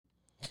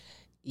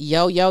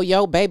Yo, yo,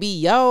 yo, baby,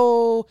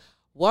 yo.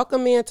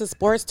 Welcome into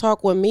Sports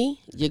Talk with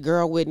me, your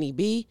girl Whitney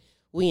B.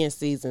 We in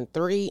season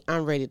 3.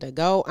 I'm ready to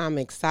go. I'm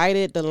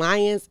excited. The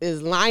Lions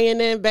is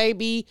lioning,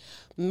 baby,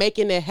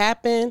 making it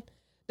happen.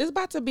 This is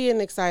about to be an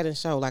exciting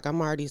show. Like,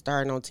 I'm already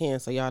starting on 10,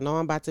 so y'all know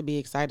I'm about to be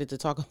excited to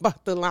talk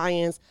about the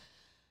Lions.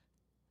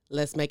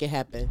 Let's make it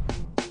happen.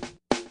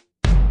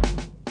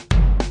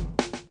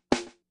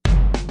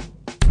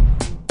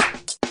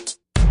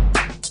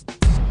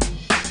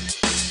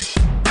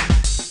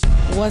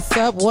 What's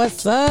up?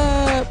 What's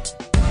up?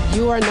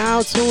 You are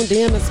now tuned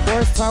in to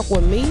Sports Talk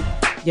with me,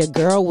 your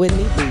girl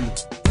Whitney B.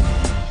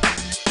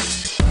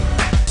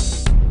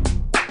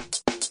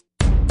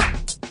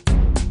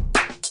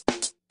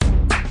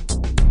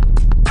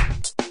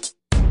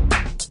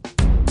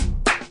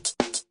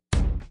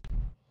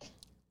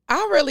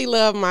 I really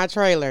love my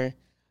trailer,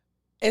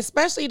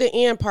 especially the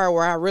end part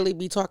where I really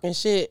be talking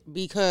shit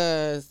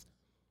because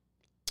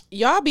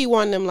y'all be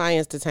wanting them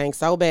Lions to tank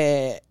so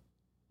bad.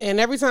 And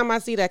every time I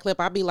see that clip,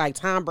 I be like,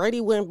 Tom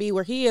Brady wouldn't be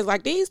where he is.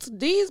 Like,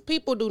 these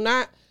people do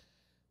not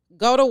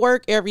go to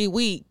work every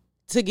week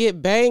to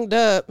get banged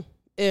up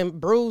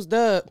and bruised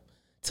up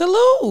to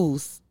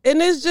lose.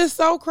 And it's just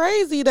so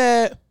crazy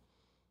that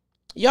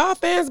y'all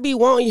fans be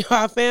wanting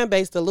y'all fan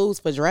base to lose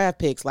for draft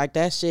picks. Like,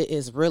 that shit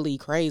is really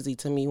crazy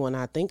to me when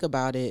I think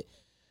about it.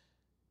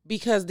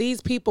 Because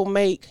these people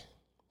make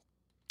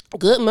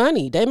good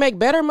money. They make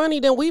better money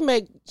than we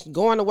make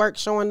going to work,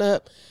 showing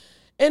up.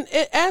 And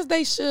as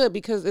they should,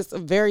 because it's a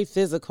very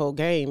physical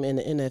game in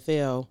the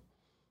NFL.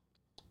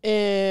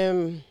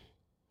 And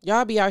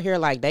y'all be out here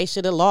like they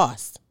should have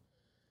lost.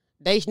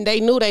 They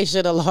knew they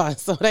should have lost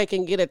so they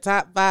can get a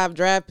top 5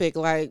 draft pick.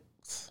 Like,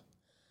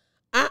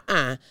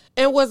 And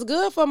what's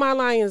good for my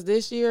Lions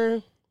this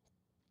year,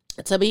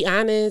 to be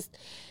honest,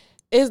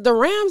 is the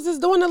Rams is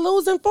doing the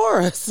losing for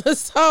us.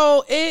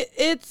 So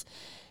it's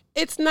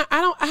not.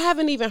 I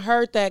haven't even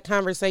heard that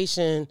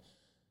conversation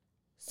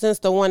since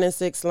the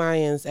 1-6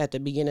 Lions at the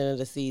beginning of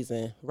the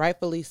season.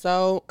 Rightfully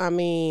so. I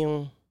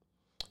mean,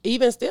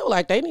 even still,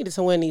 like, they needed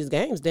to win these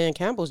games. Dan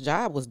Campbell's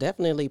job was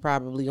definitely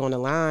probably on the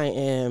line.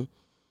 And,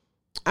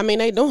 I mean,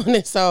 they doing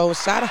it. So,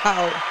 shout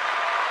out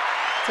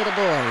to the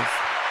boys.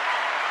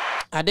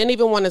 I didn't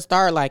even want to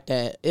start like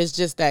that. It's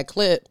just that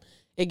clip.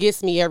 It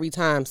gets me every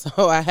time.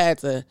 So, I had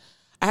to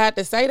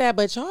say that.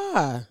 But,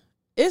 y'all,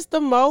 it's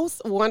the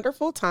most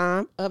wonderful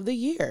time of the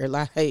year.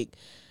 Like,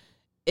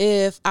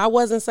 if I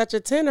wasn't such a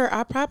tenor,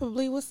 I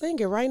probably would sing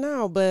it right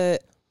now.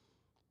 But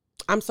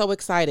I'm so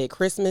excited.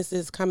 Christmas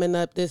is coming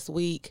up this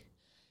week,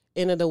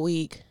 end of the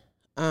week.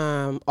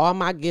 All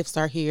my gifts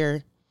are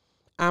here.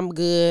 I'm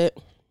good.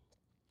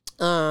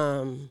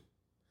 I'm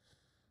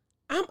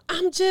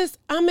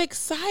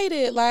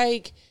excited.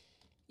 Like,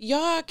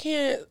 y'all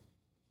can't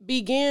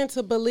begin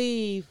to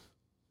believe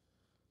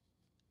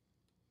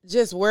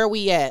just where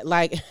we at.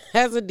 Like,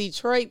 as a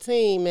Detroit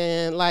team,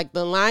 man, like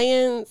the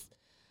Lions.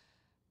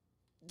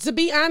 To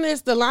be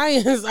honest, the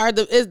Lions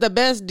is the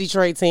best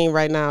Detroit team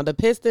right now. The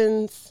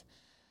Pistons,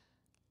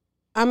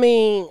 I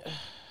mean,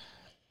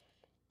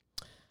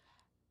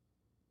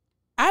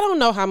 I don't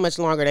know how much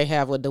longer they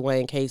have with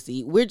Dwayne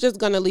Casey. We're just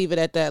going to leave it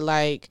at that.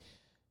 Like,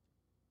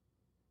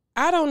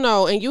 I don't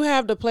know. And you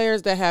have the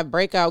players that have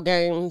breakout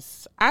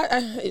games.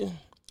 I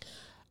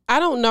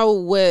don't know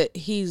what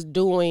he's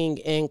doing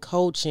in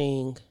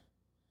coaching.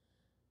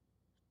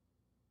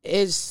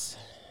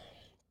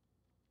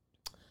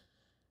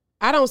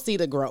 I don't see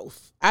the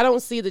growth. I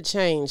don't see the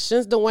change.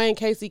 Since Dwayne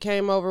Casey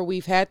came over,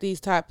 we've had these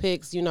top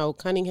picks. You know,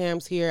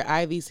 Cunningham's here,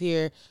 Ivy's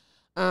here.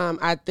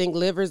 I think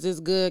Livers is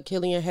good.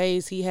 Killian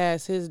Hayes, he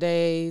has his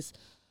days.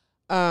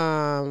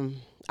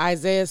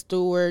 Isaiah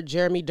Stewart,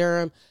 Jeremy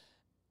Durham.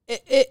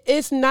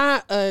 It's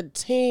not a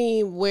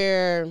team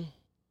where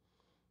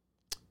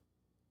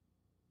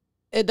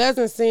it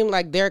doesn't seem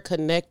like they're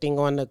connecting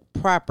on the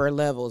proper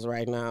levels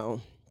right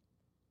now.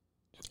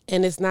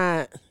 And it's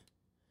not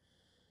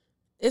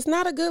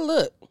a good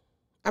look.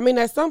 I mean,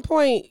 at some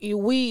point,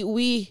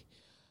 we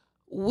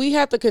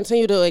have to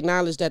continue to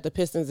acknowledge that the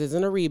Pistons is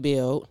in a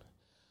rebuild.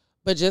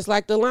 But just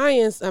like the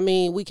Lions, I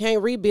mean, we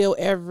can't rebuild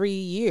every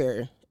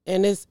year.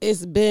 And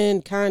it's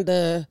been kind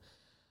of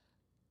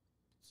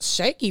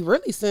shaky,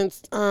 really,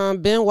 since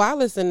Ben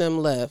Wallace and them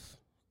left.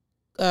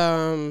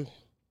 Chauncey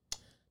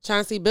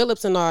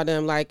Billups and all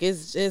them. Like,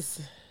 it's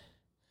just,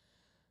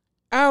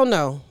 I don't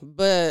know.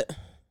 But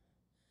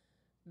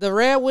the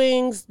Red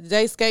Wings,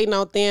 they skating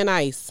on thin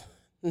ice.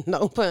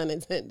 No pun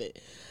intended.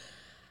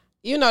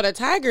 You know, the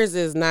Tigers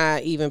is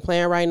not even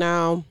playing right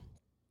now.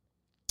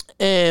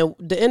 And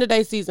the end of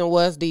their season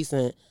was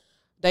decent.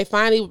 They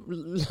finally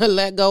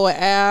let go of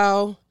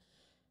Al.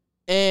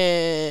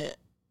 And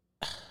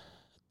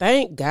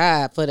thank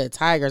God for the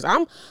Tigers.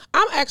 I'm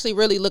actually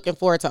really looking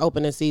forward to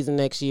opening season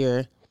next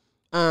year.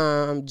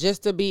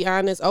 Just to be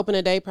honest,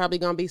 opening day probably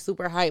going to be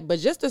super hype. But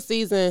just the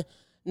season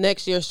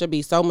next year should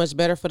be so much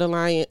better for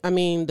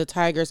the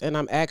Tigers. And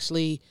I'm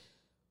actually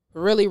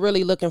really,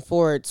 really looking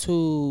forward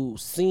to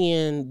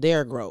seeing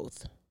their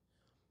growth.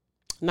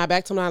 Now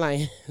back to my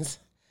Lions.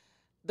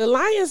 The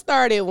Lions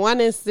started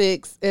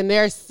 1-6, and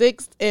they're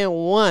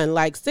 6-1.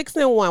 Like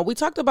 6-1. We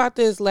talked about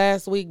this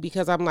last week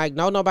because I'm like,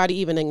 no, nobody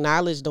even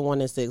acknowledged the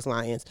 1-6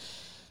 Lions.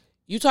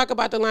 You talk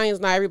about the Lions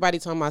now, everybody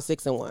talking about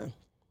 6-1.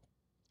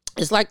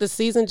 It's like the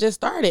season just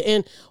started.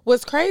 And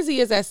what's crazy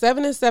is at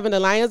 7-7, the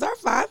Lions are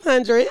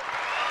 500.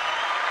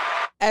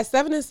 At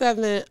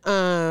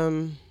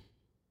 7-7,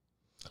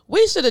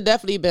 we should have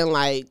definitely been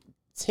like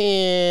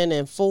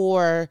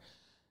 10-4.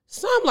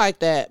 Something like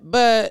that.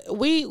 But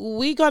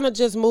we gonna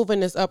just move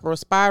in this upward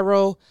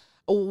spiral.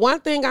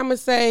 One thing I'm gonna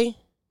say,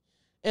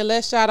 and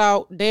let's shout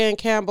out Dan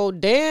Campbell.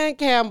 Dan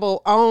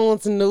Campbell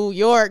owns New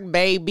York,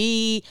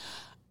 baby.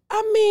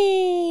 I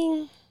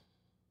mean,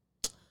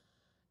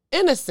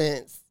 in a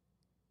sense,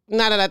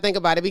 now that I think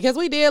about it, because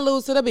we did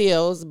lose to the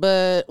Bills,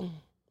 but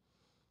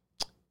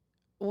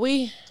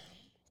he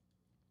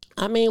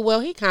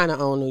kind of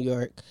owned New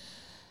York.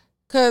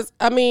 Because,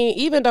 I mean,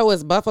 even though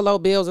it's Buffalo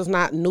Bills, it's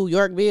not New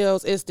York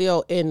Bills, it's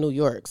still in New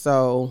York.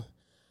 So,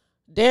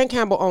 Dan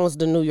Campbell owns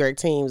the New York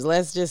teams.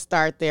 Let's just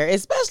start there,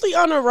 especially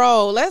on the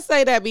road. Let's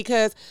say that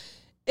because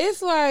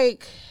it's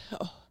like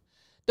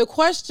the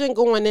question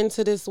going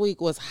into this week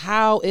was,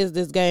 how is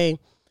this game,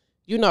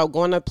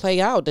 going to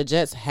play out? The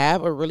Jets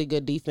have a really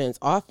good defense.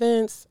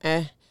 Offense,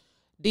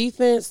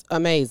 defense,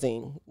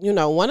 amazing.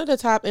 One of the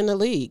top in the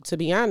league, to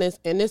be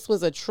honest. And this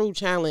was a true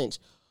challenge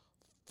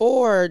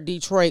for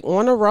Detroit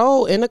on the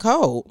road in the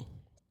cold.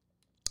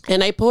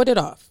 And they pulled it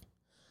off.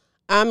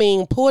 I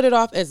mean, pulled it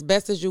off as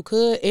best as you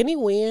could. Any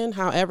win,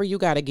 however you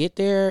got to get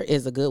there,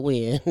 is a good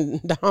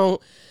win.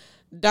 Don't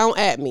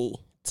at me,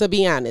 to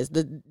be honest.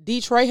 The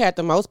Detroit had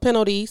the most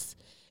penalties.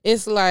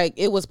 It's like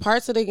it was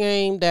parts of the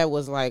game that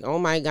was like, oh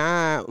my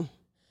God,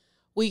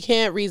 we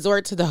can't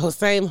resort to those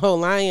same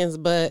old Lions,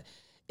 but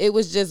it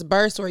was just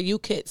bursts where you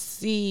could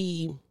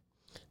see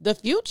the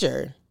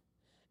future.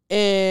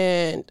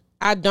 And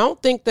I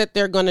don't think that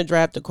they're going to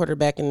draft a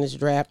quarterback in this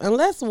draft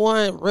unless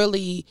one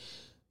really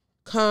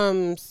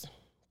comes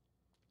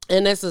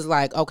and this is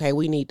like, okay,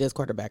 we need this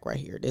quarterback right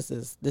here. This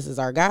is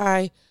our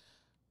guy.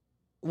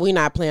 We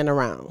not playing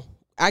around.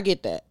 I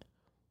get that.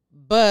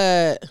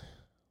 But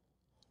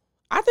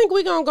I think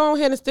we're going to go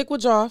ahead and stick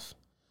with Goff.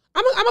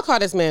 I'm going to call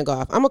this man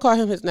Goff. I'm going to call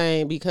him his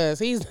name because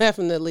he's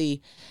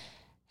definitely,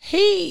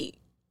 he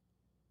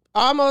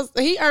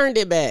earned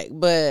it back,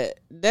 but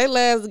that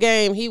last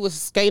game, he was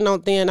skating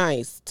on thin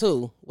ice,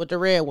 too, with the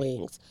Red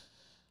Wings.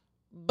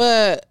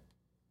 But,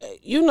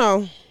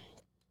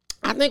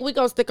 I think we're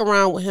going to stick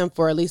around with him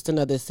for at least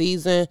another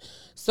season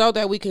so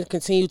that we can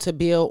continue to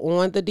build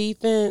on the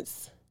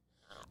defense.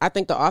 I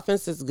think the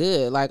offense is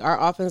good. Like, our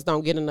offense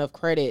don't get enough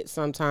credit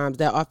sometimes.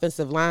 That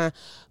offensive line,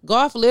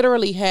 Goff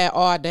literally had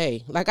all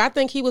day. Like, I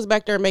think he was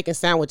back there making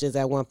sandwiches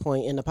at one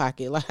point in the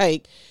pocket.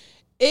 Like,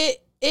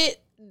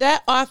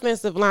 that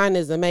offensive line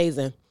is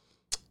amazing.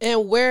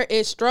 And where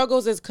it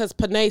struggles is because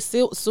Penei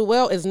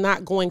Sewell is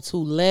not going to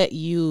let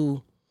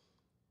you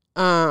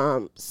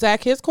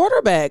sack his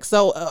quarterback.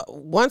 So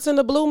once in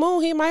the blue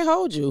moon, he might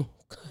hold you.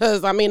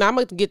 Because, I'm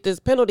going to get this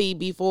penalty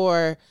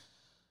before,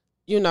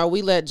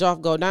 we let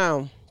Goff go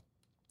down.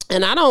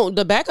 And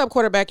the backup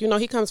quarterback,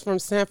 he comes from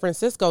San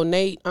Francisco,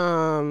 Nate,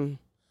 I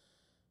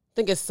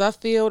think it's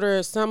Suffield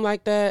or something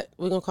like that.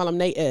 We're going to call him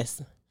Nate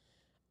S.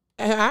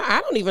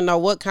 I don't even know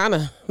what kind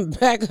of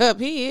backup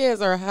he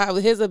is or how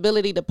his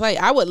ability to play.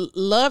 I would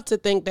love to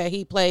think that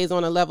he plays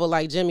on a level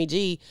like Jimmy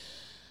G,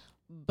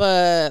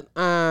 but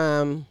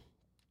I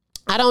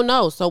don't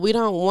know. So we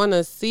don't want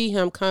to see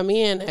him come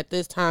in at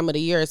this time of the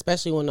year,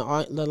 especially when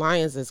the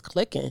Lions is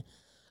clicking,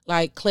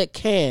 like click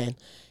can.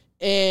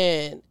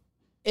 And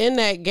in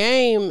that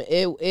game,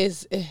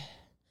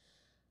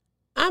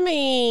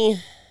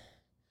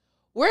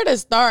 where to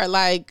start?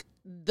 Like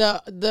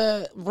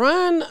the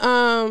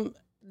run,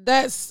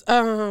 that's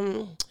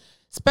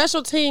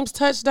special teams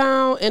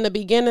touchdown in the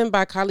beginning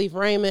by Khalif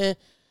Raymond.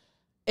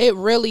 It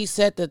really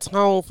set the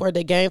tone for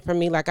the game for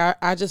me. Like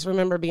I just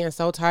remember being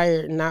so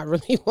tired and not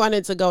really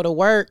wanting to go to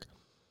work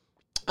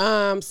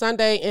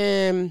Sunday.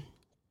 And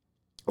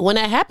when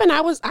that happened,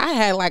 I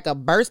had like a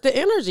burst of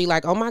energy.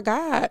 Like, oh my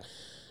God,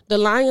 the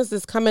Lions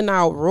is coming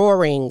out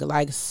roaring,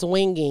 like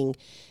swinging.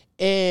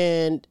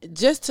 And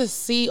just to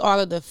see all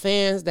of the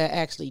fans that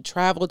actually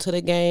traveled to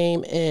the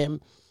game, and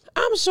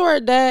I'm sure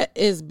that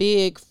is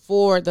big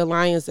for the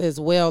Lions as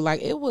well.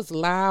 Like, it was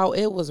loud.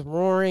 It was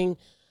roaring.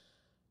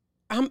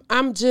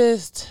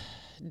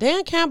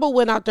 Dan Campbell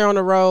went out there on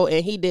the road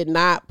and he did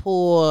not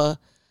pull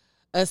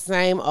a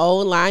same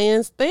old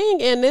Lions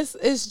thing. And this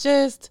is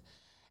just,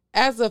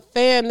 as a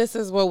fan, this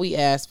is what we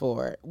ask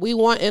for. We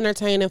want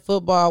entertaining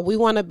football. We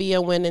want to be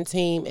a winning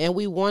team, and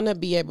we want to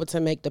be able to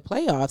make the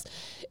playoffs.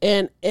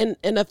 And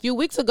a few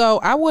weeks ago,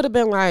 I would have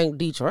been like,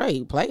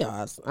 Detroit,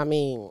 playoffs.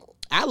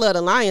 I love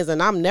the Lions,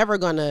 and I'm never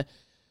going to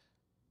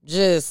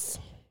just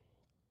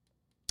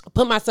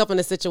put myself in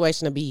a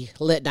situation to be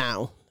let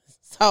down.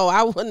 So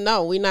I wouldn't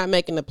know. We're not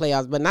making the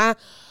playoffs. But now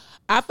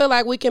I feel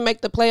like we can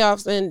make the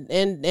playoffs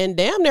and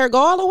damn near go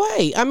all the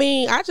way.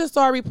 I just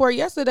saw a report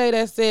yesterday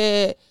that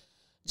said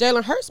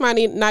Jalen Hurts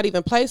might not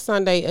even play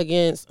Sunday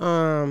against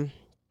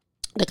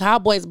The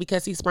Cowboys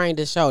because he sprained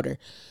his shoulder.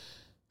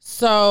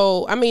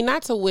 So, I mean,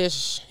 not to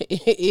wish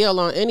ill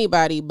on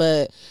anybody,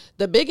 but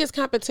the biggest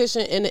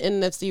competition in the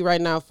NFC right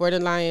now for the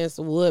Lions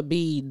would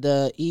be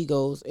the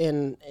Eagles.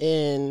 And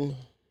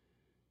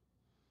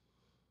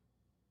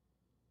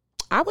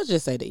I would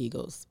just say the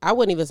Eagles. I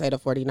wouldn't even say the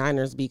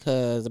 49ers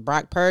because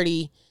Brock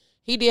Purdy,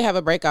 he did have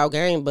a breakout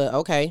game, but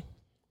okay.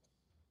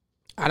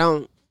 I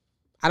don't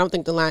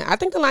think I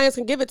think the Lions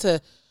can give it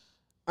to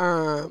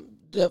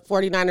the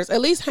 49ers. At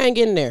least hang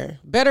in there.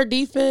 Better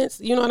defense,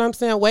 you know what I'm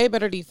saying? Way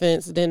better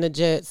defense than the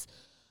Jets.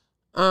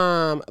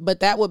 But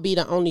that would be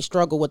the only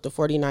struggle with the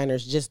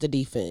 49ers, just the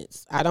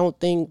defense. I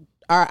think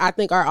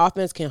our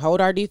offense can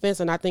hold our defense,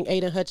 and I think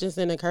Aiden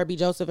Hutchinson and Kirby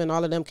Joseph and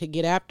all of them could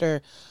get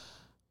after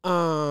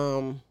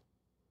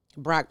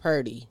Brock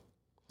Purdy.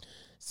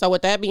 So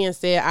with that being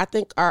said, I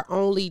think our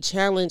only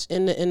challenge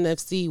in the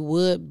NFC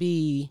would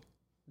be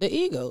the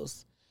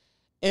Eagles.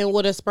 And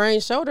with a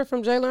sprained shoulder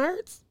from Jalen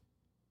Hurts,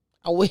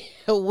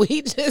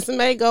 we just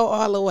may go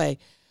all the way.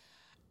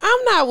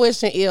 I'm not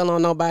wishing ill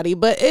on nobody,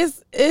 but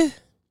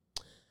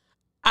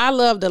I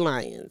love the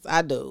Lions.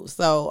 I do.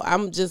 So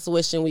I'm just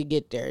wishing we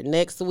get there.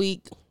 Next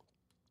week,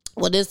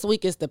 this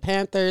week is the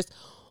Panthers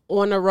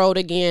on the road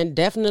again.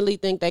 Definitely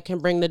think they can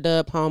bring the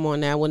dub home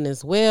on that one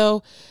as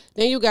well.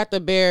 Then you got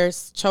the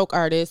Bears, choke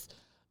artists.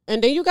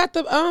 And then you got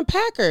the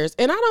Packers.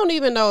 And I don't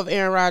even know if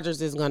Aaron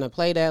Rodgers is going to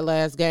play that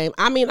last game.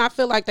 I mean, I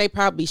feel like they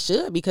probably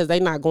should because they're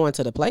not going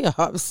to the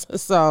playoffs.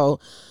 So,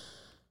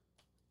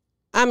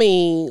 I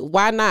mean,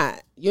 why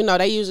not? You know,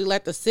 they usually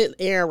let the sit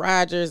Aaron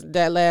Rodgers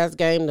that last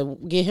game to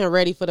get him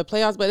ready for the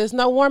playoffs. But it's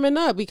no warming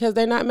up because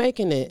they're not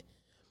making it.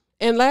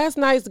 And last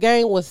night's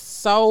game was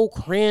so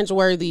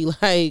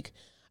cringeworthy. Like,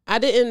 I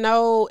didn't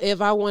know if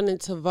I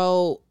wanted to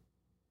vote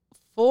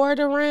for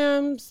the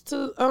Rams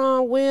to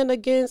win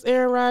against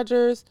Aaron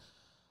Rodgers,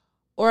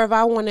 or if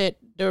I wanted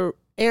the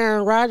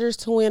Aaron Rodgers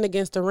to win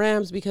against the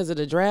Rams because of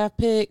the draft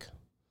pick.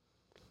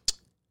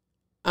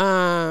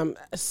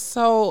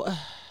 So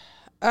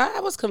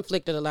I was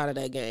conflicted a lot of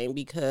that game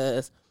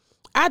because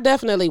I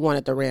definitely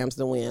wanted the Rams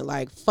to win.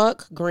 Like,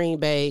 fuck Green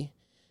Bay.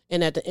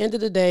 And at the end of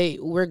the day,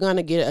 we're going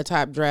to get a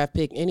top draft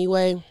pick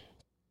anyway.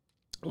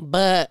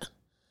 But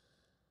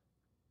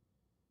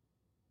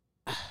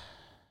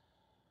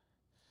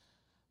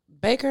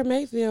Baker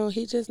Mayfield,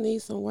 he just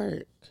needs some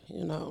work.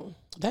 You know,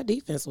 that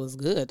defense was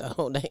good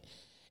though.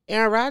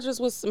 Aaron Rodgers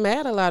was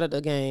mad a lot of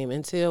the game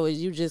until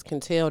you just can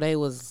tell they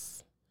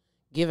was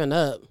giving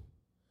up.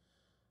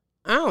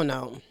 I don't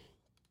know.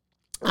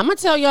 I'm going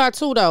to tell y'all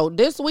too though,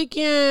 this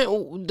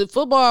weekend, the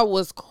football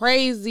was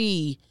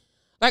crazy.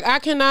 Like, I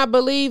cannot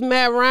believe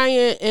Matt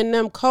Ryan and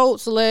them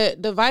Colts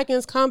let the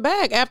Vikings come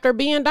back after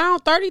being down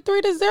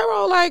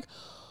 33-0. Like,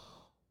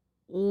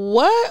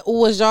 what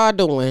was y'all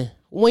doing?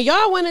 When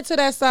y'all went into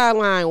that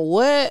sideline,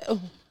 what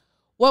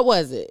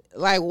was it?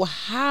 Like,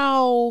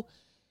 how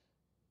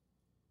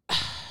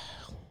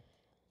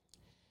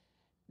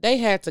they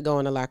had to go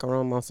in the locker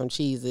room on some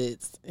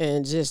Cheez-Its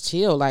and just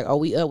chill. Like, oh,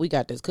 we up, we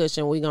got this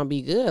cushion, we gonna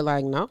be good.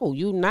 Like, no,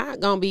 you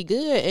not gonna be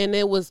good. And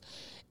it was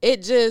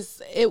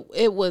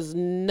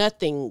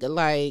nothing.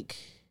 Like,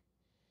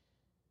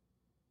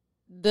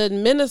 the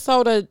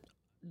Minnesota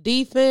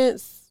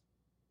defense,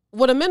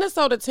 the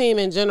Minnesota team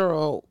in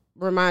general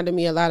reminded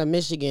me a lot of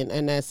Michigan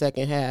in that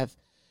second half.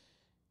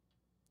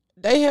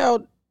 They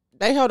held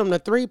them to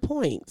 3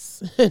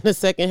 points in the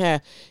second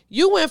half.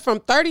 You went from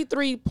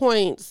 33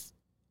 points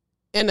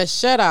in a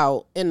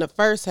shutout in the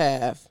first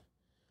half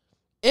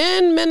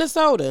in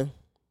Minnesota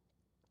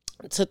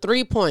to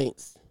 3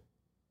 points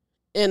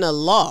in a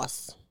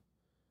loss.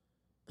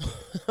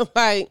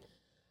 Like,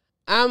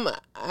 Matt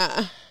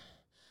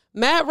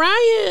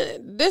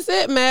Ryan, this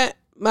it, Matt.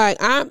 Like,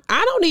 I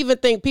don't even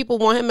think people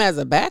want him as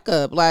a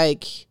backup.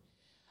 Like,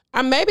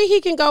 maybe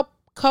he can go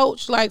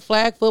coach like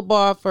flag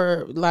football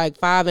for like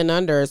 5 and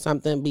under or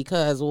something,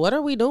 because what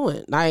are we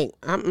doing? Like,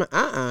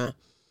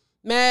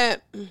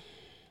 Matt.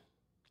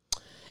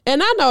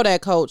 And I know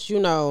that coach, you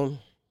know,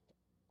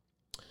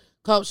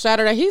 Coach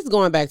Saturday, he's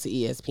going back to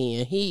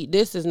ESPN.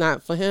 This is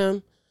not for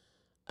him.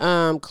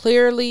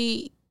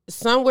 Clearly,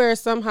 somewhere,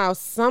 somehow,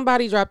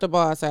 somebody dropped the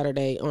ball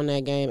Saturday on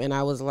that game, and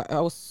I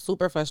was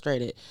super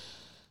frustrated.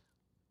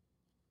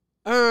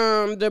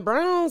 The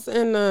Browns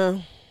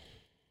and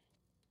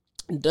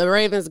the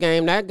Ravens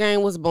game, that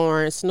game was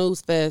boring,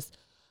 snooze fest.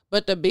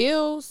 But the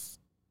Bills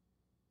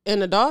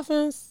and the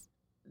Dolphins,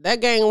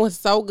 that game was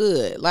so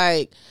good.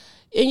 Like,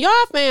 and y'all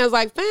fans,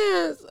 I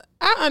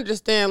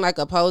understand, like,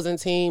 opposing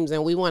teams,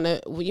 and we want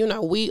to, you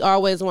know, we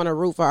always want to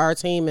root for our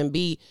team and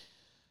be,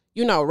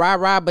 you know,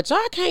 rah-rah, but y'all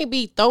can't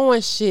be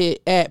throwing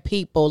shit at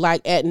people,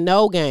 like, at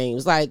no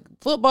games. Like,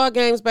 football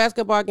games,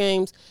 basketball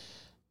games,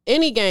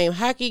 any game,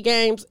 hockey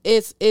games, I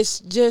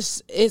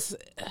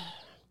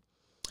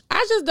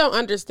just don't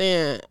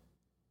understand.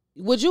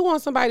 Would you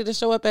want somebody to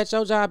show up at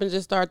your job and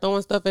just start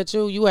throwing stuff at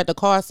you? You at the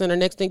call center,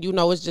 next thing you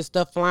know, it's just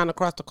stuff flying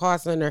across the call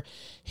center,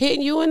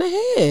 hitting you in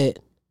the head.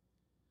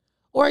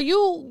 Or you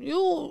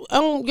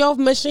on your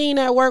machine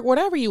at work,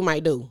 whatever you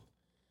might do.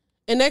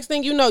 And next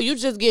thing you know, you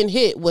just getting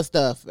hit with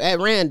stuff at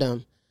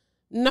random.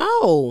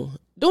 No.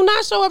 Do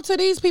not show up to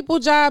these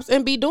people's jobs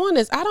and be doing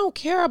this. I don't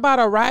care about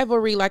a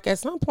rivalry. Like, at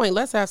some point,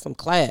 let's have some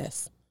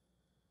class.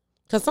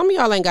 Because some of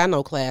y'all ain't got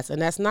no class,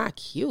 and that's not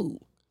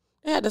cute.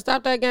 They had to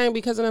stop that game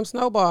because of them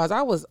snowballs.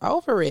 I was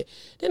over it.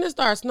 Then it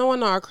started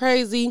snowing all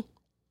crazy.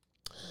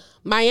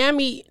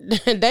 Miami,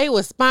 they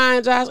was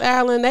spying Josh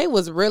Allen. They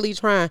was really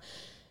trying.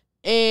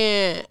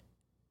 And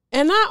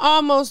I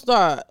almost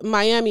thought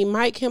Miami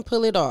might can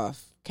pull it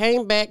off.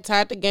 Came back,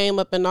 tied the game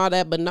up and all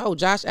that. But no,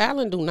 Josh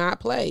Allen do not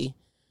play.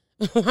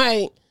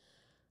 Like,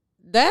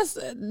 these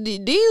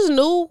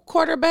new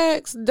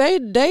quarterbacks,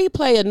 they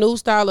play a new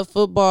style of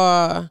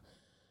football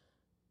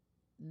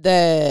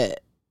that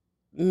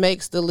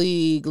makes the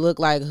league look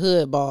like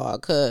hood ball,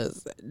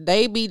 because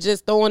they be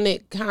just throwing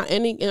it.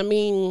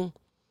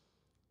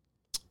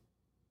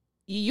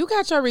 You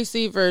got your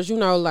receivers,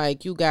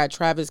 like you got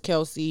Travis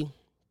Kelce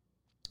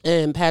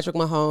and Patrick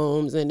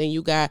Mahomes, and then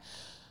you got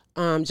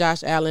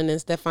Josh Allen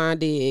and Stephon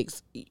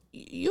Diggs.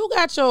 You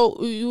got your,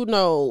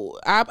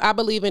 I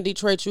believe in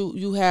Detroit,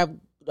 you have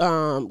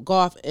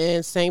Goff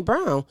and St.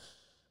 Brown.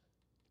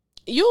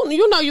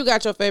 You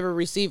got your favorite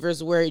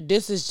receivers where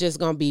this is just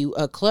going to be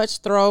a clutch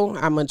throw.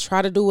 I'm going to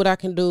try to do what I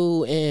can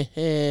do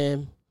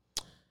and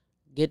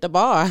get the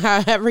ball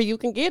however you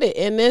can get it.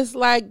 And it's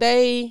like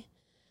they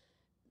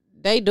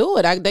do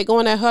it. They go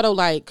in that huddle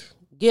like,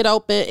 get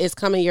open, it's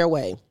coming your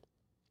way.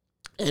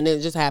 And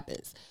it just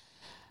happens.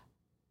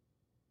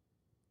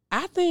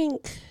 I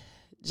think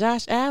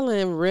Josh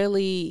Allen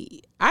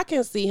really, I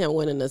can see him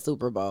winning the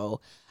Super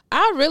Bowl.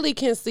 I really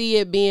can see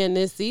it being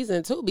this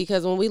season, too,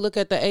 because when we look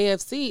at the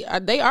AFC,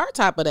 they are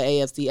top of the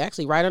AFC,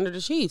 actually, right under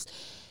the Chiefs.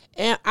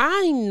 And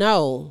I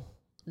know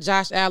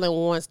Josh Allen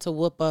wants to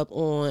whoop up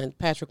on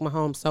Patrick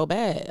Mahomes so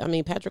bad. I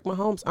mean, Patrick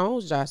Mahomes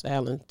owns Josh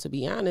Allen, to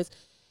be honest.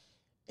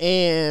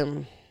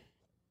 And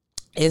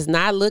it's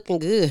not looking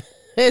good.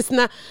 It's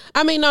not.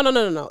 I mean,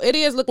 no. It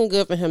is looking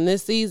good for him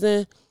this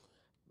season.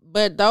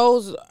 But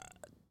those,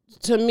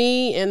 to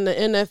me, in the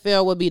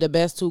NFL would be the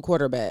best two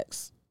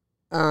quarterbacks.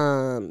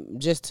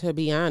 Just to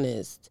be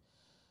honest.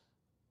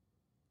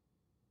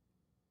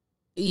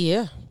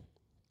 Yeah.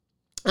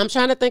 I'm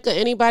trying to think of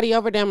anybody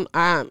over them.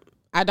 I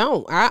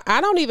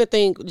don't even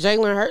think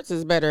Jalen Hurts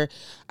is better.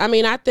 I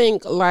mean, I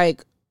think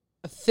like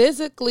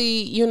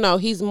physically,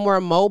 he's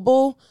more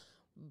mobile,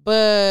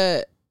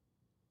 but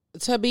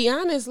to be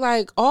honest,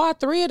 like all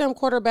three of them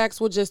quarterbacks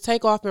would just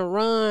take off and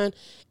run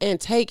and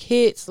take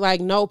hits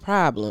like no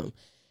problem.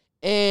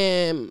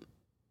 And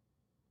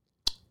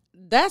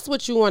that's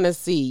what you want to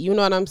see. You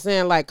know what I'm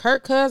saying? Like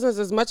Kirk Cousins,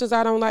 as much as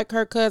I don't like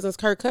Kirk Cousins,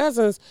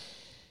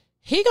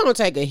 he going to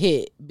take a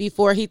hit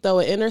before he throw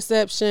an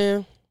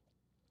interception.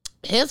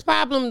 His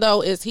problem,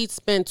 though, is he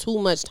spend too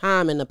much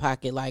time in the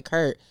pocket like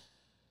Kirk.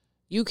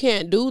 You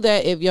can't do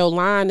that if your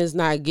line is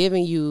not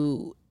giving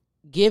you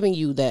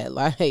that,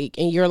 like,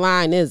 and your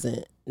line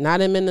isn't. Not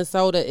in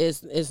Minnesota,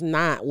 it's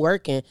not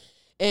working.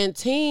 And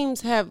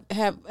teams have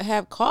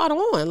caught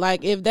on.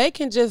 Like, if they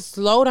can just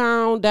slow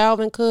down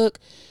Dalvin Cook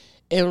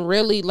and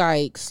really,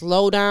 like,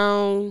 slow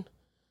down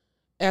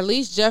at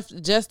least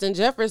Justin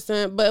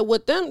Jefferson. But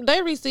with them,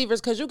 they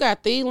receivers, because you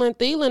got Thielen.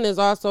 Thielen is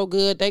also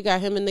good. They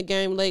got him in the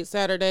game late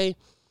Saturday.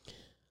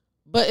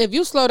 But if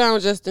you slow down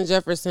Justin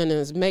Jefferson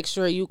and make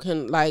sure you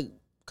can, like,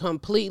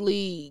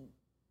 completely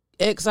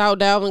X out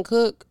Dalvin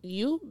Cook,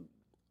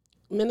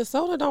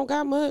 Minnesota don't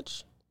got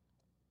much.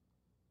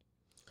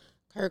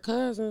 Kirk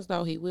Cousins,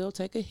 though, he will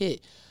take a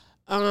hit.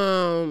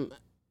 Joff,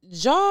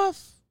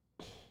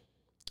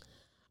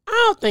 I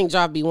don't think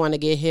Joff be wanting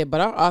to get hit,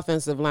 but our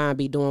offensive line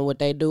be doing what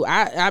they do.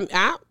 I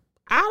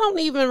don't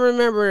even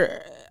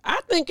remember. I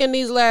think in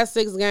these last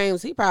 6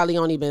 games, he probably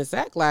only been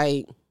sacked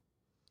like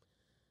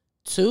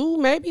 2,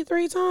 maybe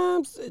 3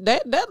 times.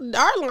 That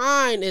our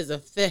line is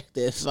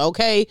effective,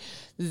 okay?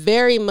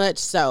 Very much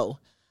so.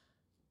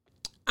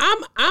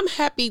 I'm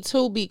happy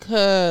too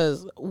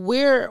because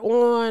we're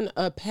on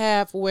a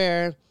path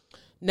where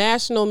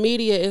national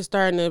media is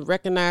starting to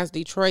recognize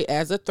Detroit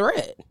as a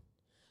threat.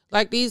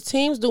 Like, these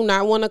teams do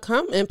not want to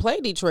come and play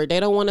Detroit. They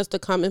don't want us to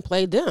come and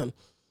play them.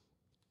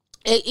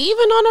 And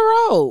even on the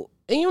road.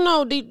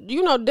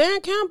 And Dan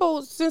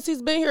Campbell, since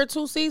he's been here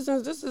 2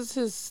 seasons, this is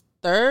his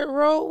 3rd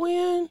road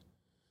win.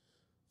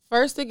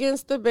 First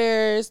against the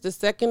Bears, the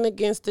second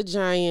against the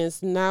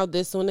Giants, now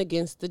this one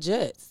against the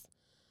Jets.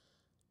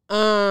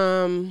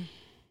 I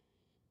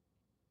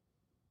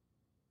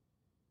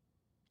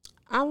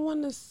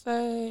want to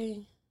say,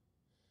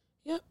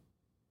 yep,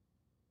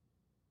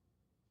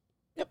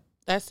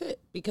 that's it.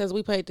 Because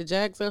we played the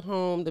Jags at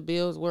home, the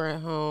Bills were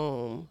at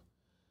home.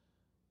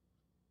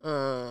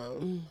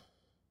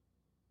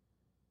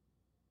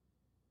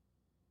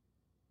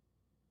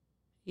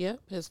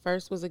 Yep, his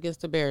first was against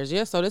the Bears.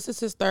 Yeah, so this is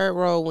his 3rd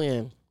road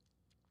win.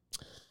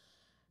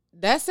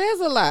 That says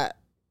a lot.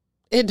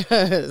 It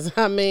does.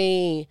 I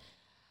mean,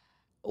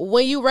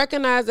 when you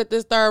recognize that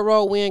this 3rd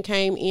road win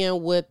came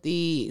in with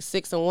the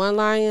 6-1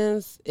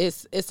 Lions,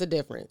 it's a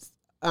difference.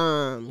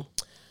 We're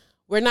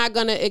not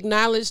going to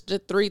acknowledge the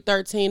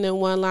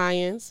 3-13-1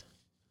 Lions.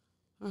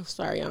 I'm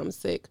sorry, I'm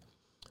sick.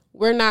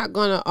 We're not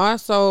gonna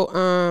also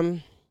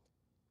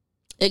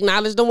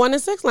acknowledge the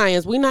 1-6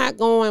 Lions. We're not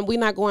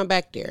going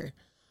back there.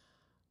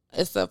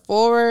 It's a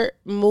forward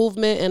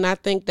movement, and I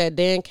think that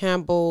Dan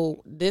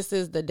Campbell, this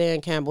is the Dan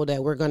Campbell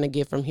that we're going to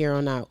get from here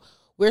on out.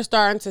 We're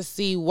starting to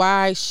see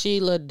why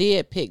Sheila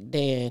did pick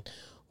Dan.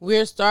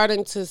 We're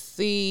starting to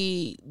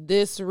see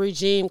this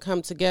regime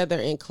come together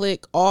and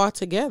click all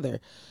together.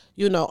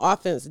 You know,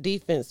 offense,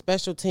 defense,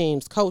 special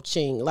teams,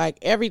 coaching, like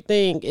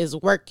everything is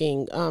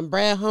working.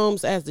 Brad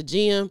Holmes as the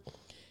GM,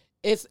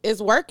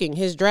 it's working.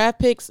 His draft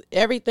picks,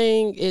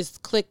 everything is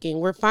clicking.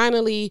 We're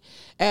finally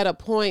at a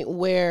point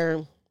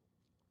where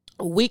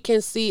we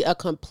can see a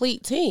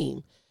complete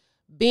team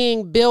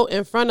being built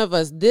in front of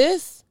us.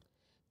 This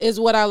is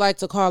what I like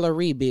to call a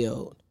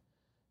rebuild.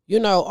 You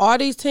know, all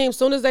these teams,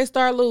 soon as they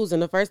start losing,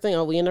 the first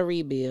thing, we in a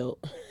rebuild.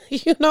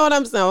 You know what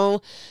I'm saying?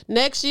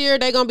 Next year,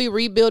 they're going to be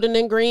rebuilding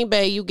in Green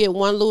Bay. You get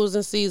one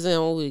losing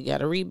season, we got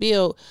to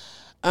rebuild.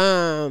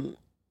 But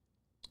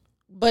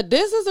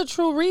this is a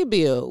true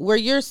rebuild where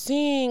you're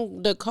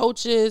seeing the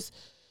coaches,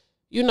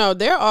 you know,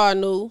 they're all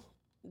new.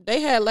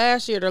 They had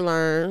last year to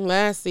learn,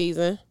 last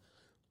season.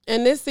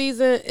 And this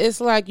season,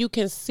 it's like you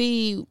can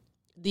see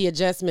the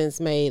adjustments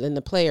made in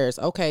the players.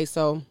 Okay,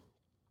 so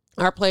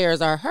our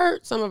players are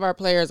hurt. Some of our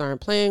players aren't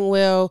playing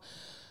well.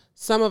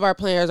 Some of our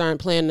players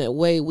aren't playing the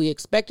way we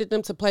expected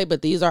them to play,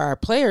 but these are our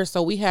players.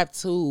 So we have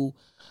to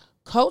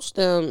coach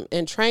them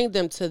and train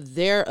them to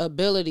their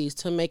abilities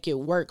to make it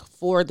work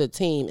for the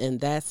team. And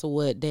that's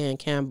what Dan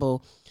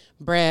Campbell,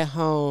 Brad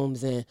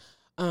Holmes, and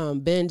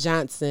Ben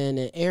Johnson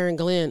and Aaron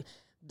Glenn,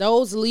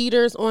 those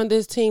leaders on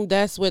this team,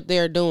 that's what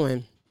they're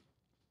doing.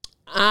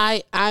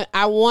 I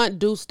want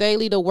Deuce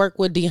Staley to work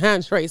with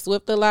DeAndre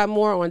Swift a lot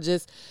more on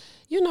just,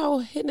 you know,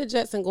 hitting the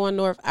Jets and going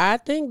north. I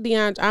think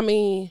I'm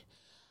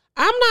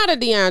not a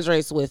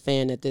DeAndre Swift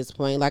fan at this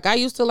point. Like, I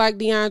used to like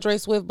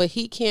DeAndre Swift, but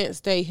he can't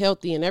stay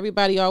healthy, and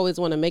everybody always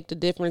want to make the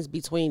difference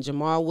between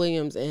Jamal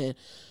Williams and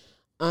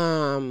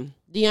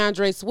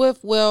DeAndre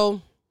Swift.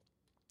 Well,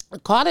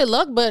 call it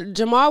luck, but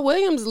Jamal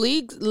Williams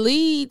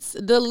leads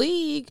the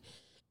league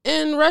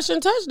in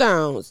rushing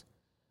touchdowns.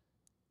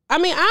 I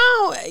mean,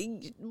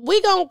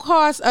 we gonna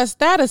cost a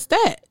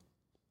stat.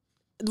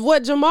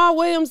 What Jamal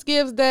Williams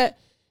gives that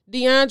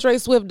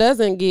DeAndre Swift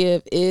doesn't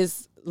give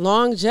is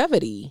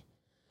longevity.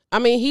 I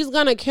mean, he's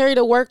gonna carry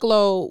the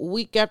workload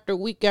week after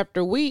week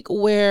after week,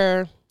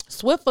 where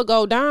Swift will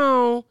go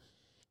down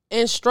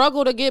and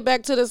struggle to get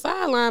back to the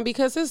sideline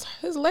because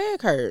his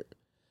leg hurt.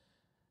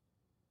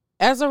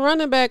 As a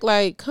running back,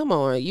 like, come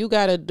on, you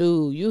gotta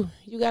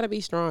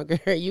be stronger.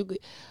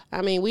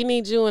 We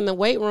need you in the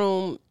weight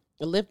room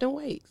lifting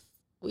weights.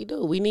 We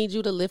do. We need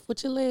you to lift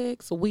with your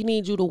legs. We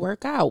need you to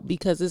work out,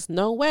 because there's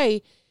no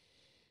way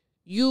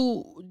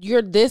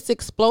you're this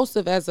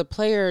explosive as a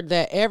player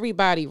that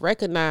everybody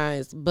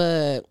recognized,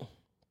 but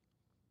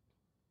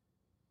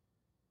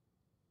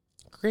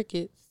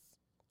crickets.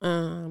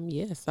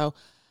 Yeah. So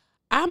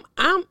I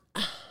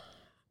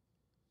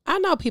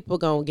know people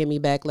gonna give me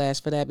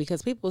backlash for that,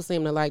 because people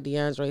seem to like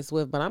DeAndre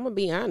Swift, but I'm gonna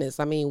be honest.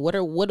 I mean, what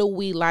do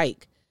we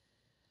like?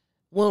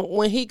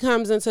 When he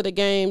comes into the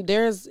game,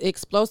 there's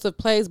explosive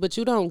plays, but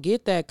you don't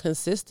get that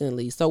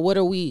consistently. So what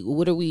are we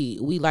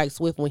like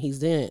Swift when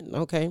he's in?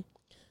 Okay,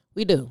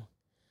 we do.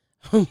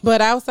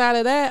 But outside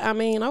of that, I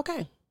mean,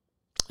 okay,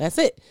 that's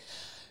it.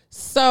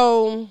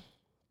 So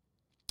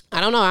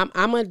I don't know.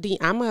 I'm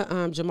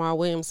a Jamal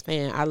Williams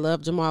fan. I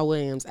love Jamal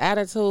Williams'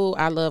 attitude.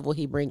 I love what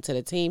he brings to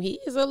the team.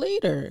 He is a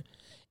leader,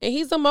 and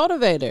he's a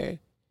motivator.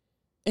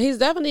 He's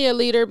definitely a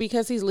leader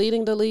because he's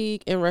leading the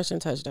league in rushing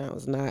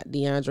touchdowns, not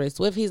DeAndre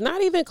Swift. He's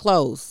not even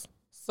close.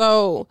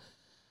 So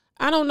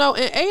I don't know.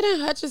 And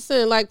Aiden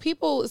Hutchinson, like,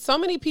 so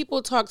many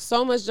people talk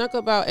so much junk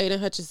about Aiden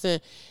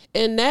Hutchinson,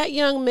 and that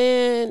young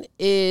man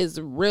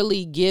is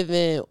really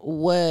giving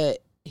what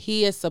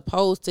he is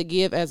supposed to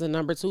give as a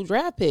number 2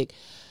 draft pick.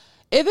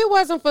 If it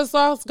wasn't for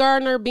Sauce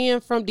Gardner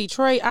being from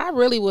Detroit, I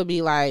really would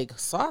be like,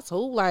 Sauce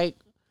who? Like,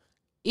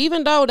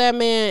 even though that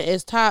man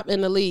is top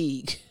in the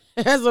league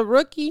as a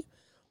rookie,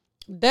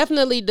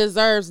 definitely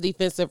deserves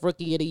Defensive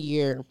Rookie of the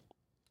Year.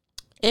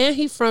 And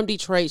he's from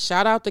Detroit.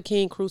 Shout out the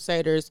King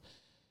Crusaders.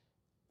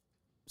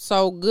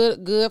 So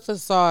good for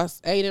Sauce.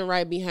 Aiden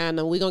right behind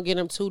them. We're going to get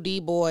them 2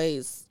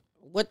 D-boys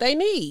what they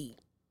need.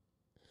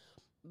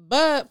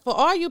 But for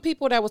all you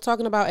people that was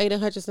talking about Aiden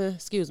Hutchinson,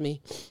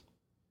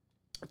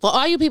 for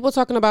all you people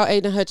talking about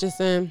Aiden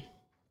Hutchinson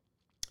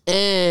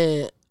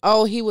and,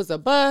 he was a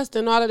bust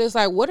and all of this,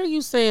 like, what are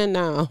you saying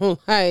now?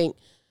 Like,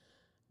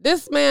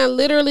 this man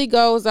literally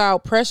goes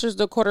out, pressures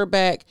the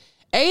quarterback.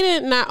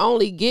 Aiden not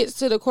only gets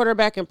to the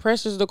quarterback and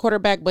pressures the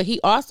quarterback, but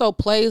he also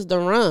plays the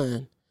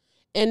run.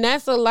 And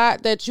that's a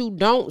lot that you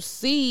don't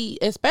see,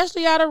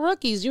 especially out of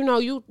rookies. You know,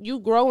 you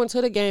grow into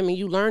the game and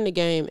you learn the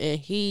game, and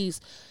he's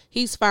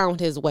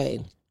found his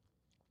way.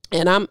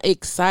 And I'm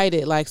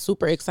excited, like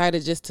super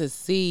excited just to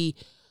see,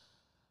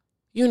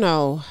 you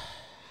know,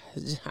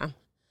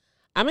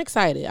 I'm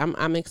excited.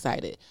 I'm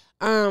excited.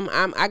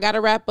 I got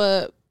to wrap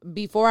up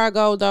before I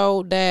go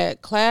though,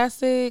 that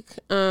classic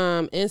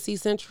NC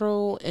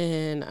Central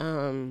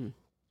and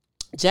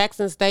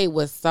Jackson State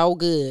was so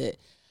good.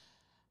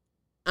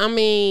 I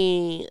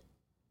mean,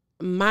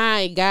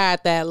 my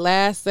God, that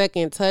last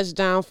second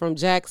touchdown from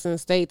Jackson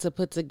State to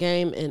put the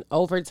game in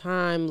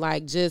overtime,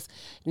 like just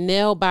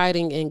nail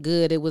biting and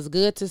good. It was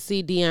good to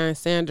see Deion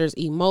Sanders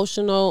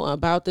emotional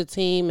about the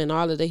team and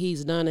all of that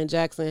he's done in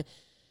Jackson,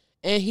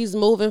 and he's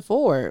moving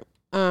forward.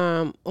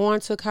 On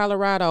to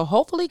Colorado.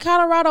 Hopefully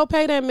Colorado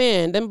pay that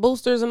man. Them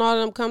boosters and all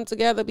of them come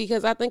together,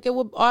 because I think it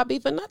would all be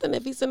for nothing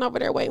if he's sitting over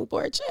there waiting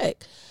for a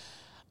check.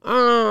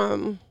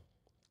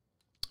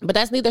 But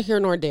that's neither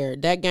here nor there.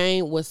 That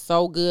game was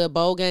so good.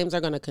 Bowl games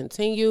are going to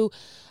continue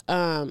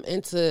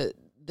into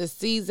the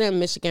season.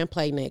 Michigan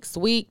play next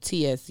week,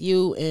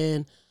 TSU,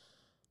 and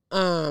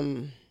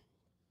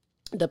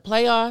the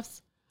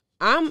playoffs.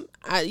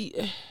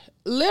 I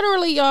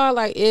literally, y'all,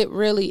 like, it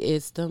really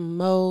is the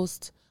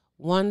most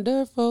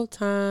wonderful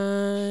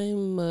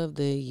time of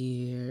the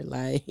year.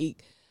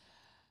 Like,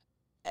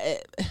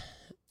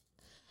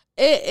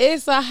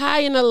 it's a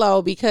high and a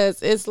low,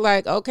 because it's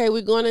like, okay,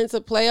 we're going into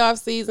playoff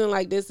season.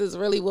 Like, this is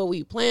really what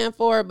we plan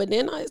for. But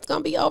then it's going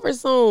to be over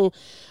soon,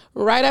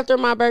 right after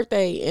my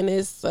birthday. And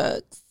it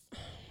sucks.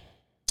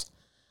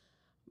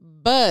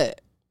 But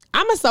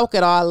I'm going to soak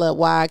it all up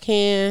while I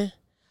can.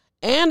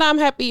 And I'm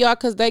happy, y'all,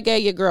 because they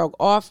gave your girl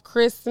off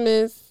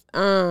Christmas.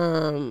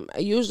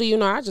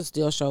 Usually, I just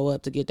still show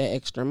up to get that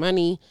extra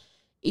money,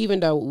 even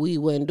though we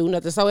wouldn't do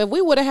nothing. So if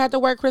we would have had to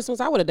work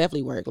Christmas, I would have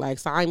definitely worked. Like,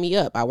 sign me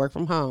up. I work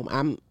from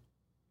home.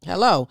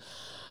 Hello.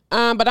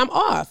 But I'm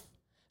off.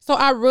 So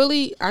I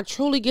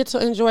truly get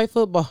to enjoy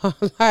football.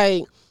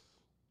 Like,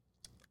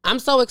 I'm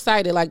so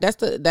excited. Like,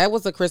 that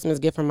was a Christmas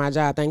gift from my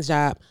job. Thanks,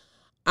 job.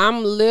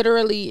 I'm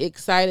literally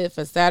excited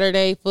for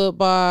Saturday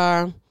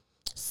football,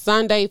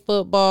 Sunday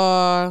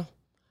football.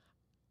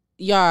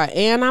 Y'all,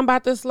 and I'm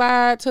about to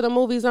slide to the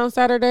movies on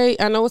Saturday.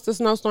 I know it's a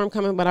snowstorm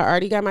coming, but I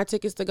already got my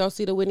tickets to go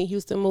see the Whitney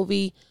Houston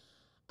movie.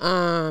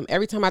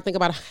 Every time I think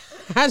about it,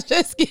 I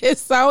just get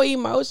so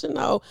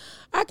emotional.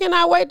 I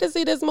cannot wait to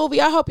see this movie.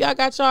 I hope y'all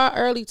got y'all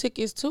early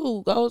tickets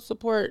too. Go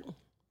support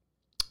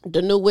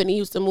the new Whitney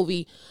Houston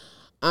movie,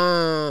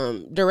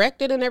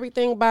 directed and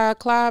everything by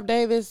Clive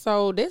Davis.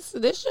 So this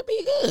should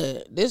be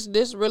good.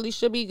 This really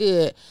should be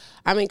good.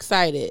 I'm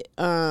excited.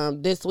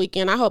 This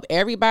weekend, I hope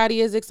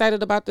everybody is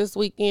excited about this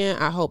weekend.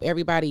 I hope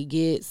everybody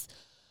gets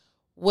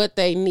what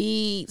they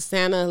need.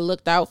 Santa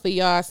looked out for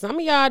y'all. Some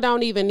of y'all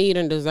don't even need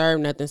and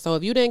deserve nothing. So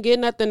if you didn't get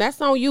nothing, that's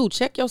on you.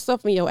 Check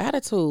yourself and your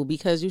attitude,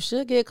 because you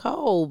should get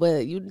cold,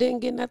 but you didn't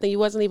get nothing. You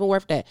wasn't even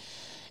worth that.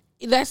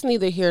 That's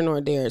neither here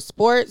nor there.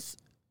 Sports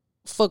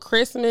for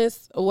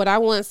Christmas, what I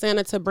want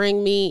Santa to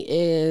bring me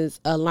is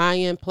a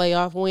Lion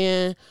playoff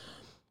win.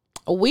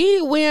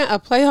 We win a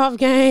playoff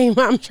game.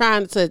 I'm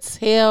trying to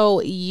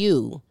tell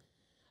you.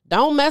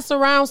 Don't mess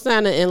around,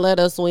 Santa, and let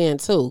us win,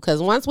 too.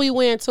 Because once we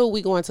win, too,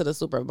 we go into the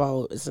Super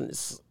Bowl.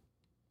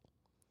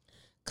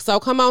 So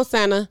come on,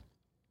 Santa.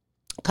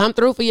 Come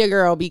through for your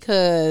girl,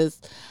 because,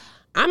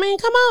 I mean,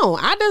 come on.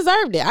 I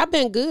deserved it. I've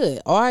been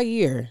good all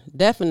year.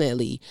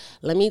 Definitely.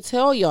 Let me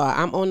tell y'all,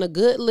 I'm on the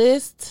good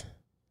list.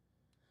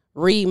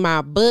 Read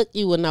my book.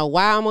 You will know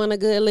why I'm on the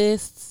good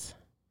list.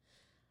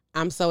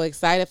 I'm so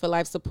excited for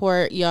life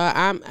support,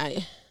 y'all.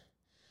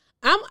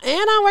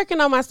 I'm working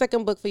on my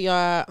second book for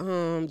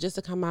y'all, just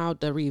to come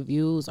out. The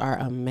reviews are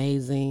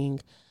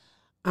amazing.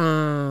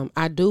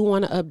 I do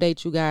want to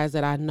update you guys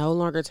that I no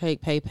longer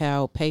take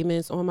PayPal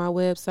payments on my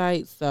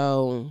website.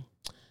 So,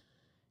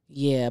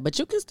 yeah, but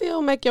you can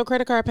still make your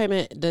credit card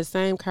payment the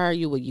same card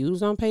you would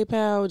use on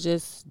PayPal.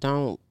 Just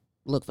don't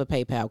look for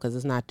PayPal, because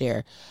it's not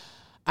there.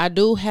 I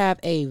do have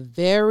a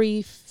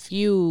very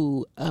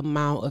few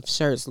amount of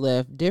shirts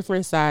left,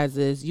 different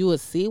sizes. You will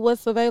see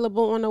what's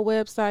available on the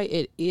website.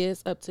 It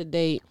is up to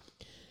date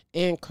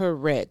and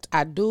correct.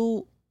 I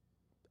do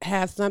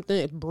have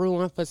something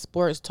brewing for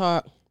Sports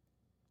Talk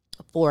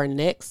for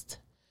next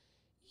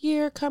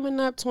year coming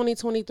up,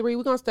 2023.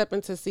 We're going to step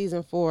into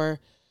season 4,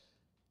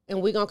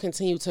 and we're going to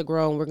continue to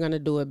grow, and we're going to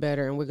do it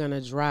better, and we're going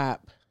to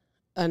drop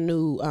a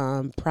new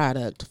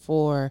product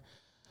for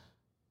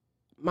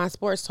my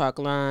Sports Talk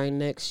line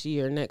next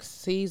year,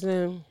 next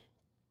season.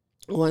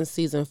 Once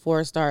season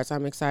 4 starts,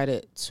 I'm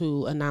excited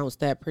to announce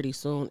that pretty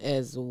soon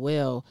as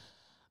well.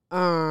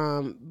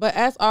 But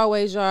as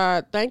always,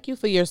 y'all, thank you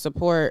for your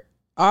support.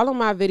 All of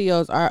my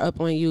videos are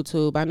up on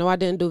YouTube. I know I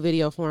didn't do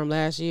video for them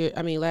last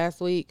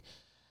week.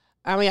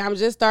 I'm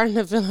just starting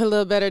to feel a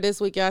little better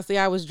this week. Y'all see,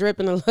 I was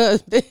dripping a little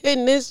bit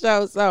in this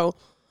show. So,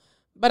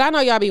 but I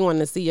know y'all be wanting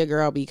to see your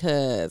girl,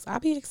 because I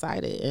be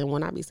excited. And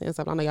when I be saying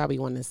something, I know y'all be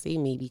wanting to see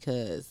me,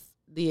 because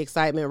the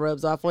excitement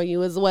rubs off on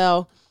you as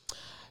well.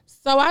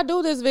 So I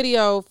do this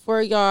video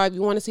for y'all. If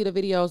you want to see the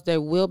videos, they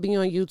will be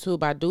on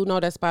YouTube. I do know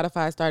that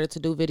Spotify started to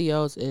do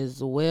videos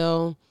as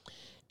well.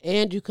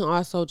 And you can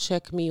also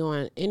check me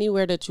on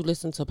anywhere that you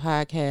listen to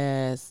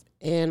podcasts,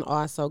 And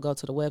also go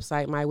to the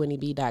website,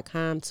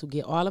 mywhitneyb.com, to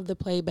get all of the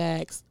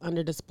playbacks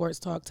under the Sports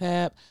Talk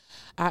tab.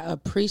 I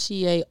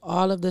appreciate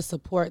all of the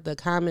support, the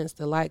comments,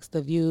 the likes,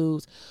 the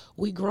views.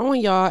 We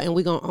growing, y'all, and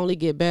we going to only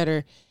get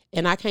better.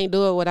 And I can't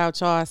do it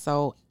without y'all.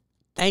 So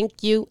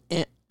thank you.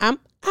 And I'm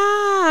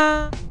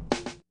out.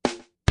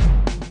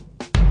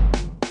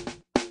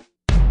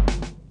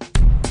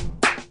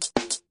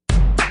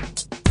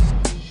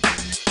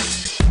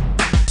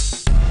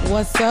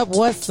 What's up?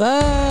 What's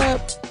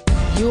up?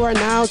 You are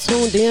now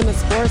tuned in to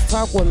Sports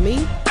Talk with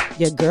me,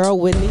 your girl,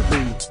 Whitney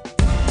B.